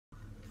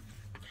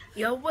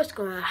Yo, what's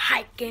going on?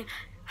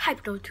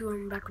 Hype02,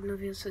 I'm back with no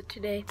video. So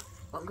today,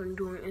 what I'm going to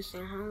do is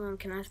saying how long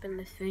can I spend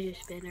this fidget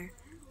spinner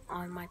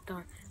on my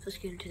thumb. So let's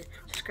get into it.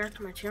 Subscribe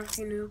to my channel if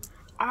you're new.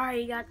 I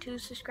already got 2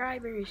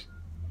 subscribers,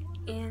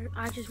 and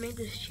I just made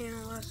this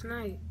channel last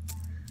night.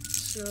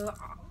 So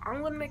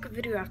I'm going to make a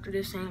video after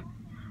this saying,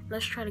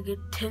 let's try to get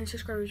 10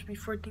 subscribers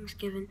before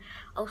Thanksgiving.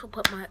 I also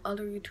put my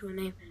other YouTube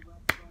name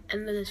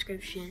in the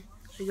description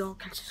so y'all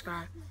can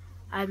subscribe.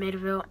 I made a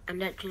video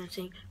and that channel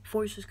saying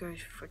 40 subscribers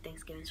before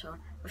Thanksgiving, so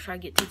let's try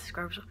to get 10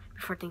 subscribers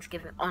before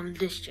Thanksgiving on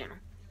this channel.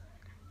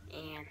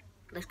 And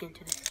let's get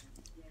into this.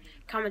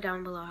 Comment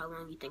down below how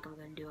long you think I'm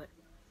gonna do it.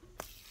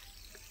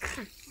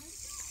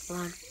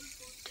 1,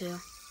 2,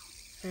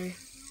 3,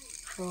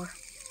 4,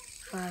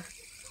 5,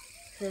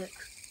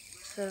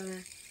 6,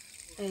 7,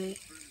 8,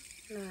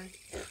 9,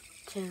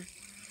 10,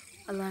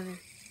 11,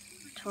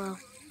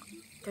 12,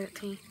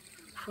 13,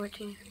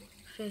 14,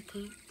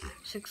 15,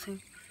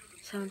 16,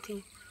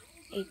 17,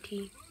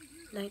 18,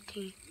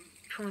 19,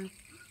 20,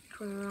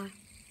 21,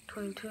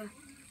 22,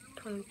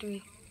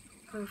 23,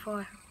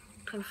 24,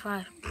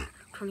 25,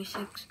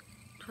 26,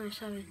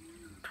 27,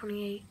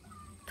 28,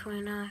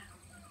 29,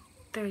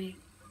 30,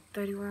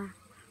 31,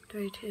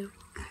 32,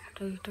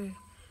 33,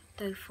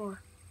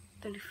 34,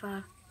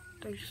 35,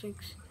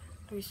 36,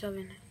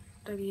 37,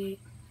 38,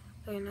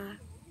 39,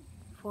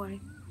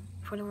 40,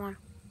 41,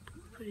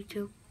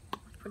 42,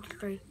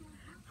 43,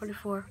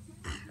 44,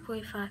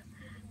 45,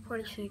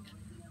 46,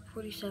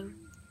 47,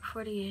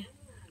 48,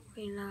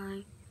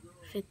 49,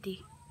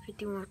 50,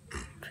 51,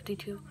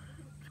 52,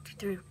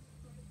 53,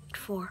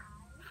 54,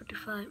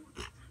 55,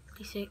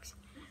 56,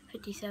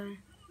 57,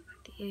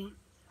 58,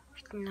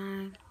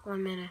 59,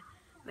 1 minute,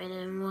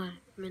 minute and 1,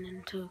 minute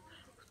and 2,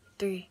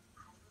 3,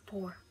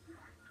 4,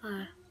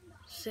 5,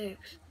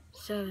 6,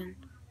 7,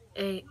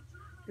 8,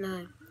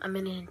 9, a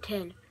minute and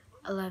 10,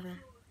 11,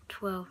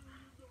 12,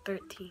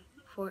 13,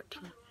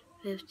 14,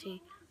 15,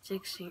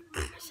 16,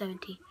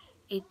 17,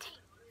 18,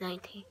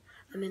 19,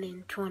 a minute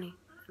and 20,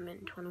 a minute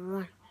and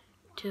 21,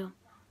 2,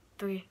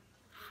 3,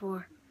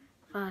 4,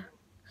 5,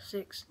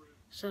 6,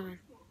 7,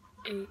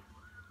 8,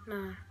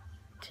 9,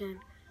 10,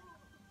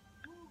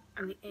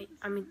 a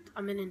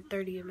minute and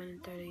 30, a minute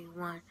and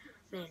 31,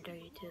 a minute and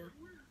 32,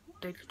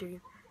 33,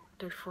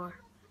 34,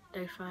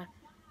 35,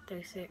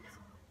 36,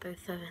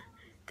 37,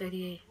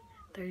 38,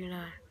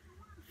 39,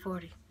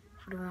 40,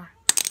 41,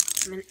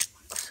 minute.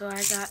 So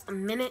I got a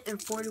minute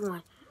and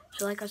 41.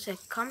 So like I said,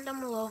 comment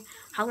down below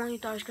how long you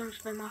thought I was going to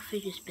spend my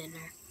fidget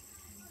spinner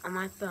on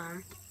my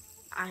thumb.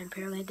 I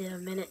apparently did a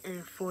minute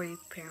and 40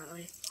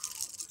 apparently.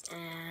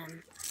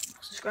 And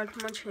subscribe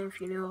to my channel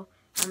if you know.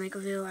 I'll make a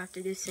video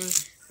after this saying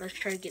let's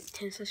try to get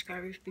 10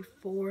 subscribers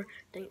before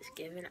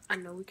Thanksgiving. I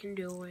know we can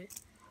do it.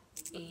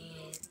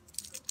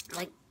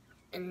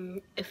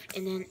 And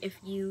if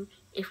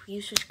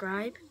you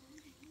subscribe,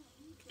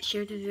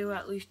 share the video with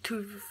at least 2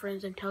 of your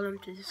friends and tell them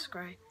to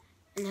subscribe.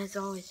 And as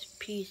always,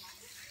 peace.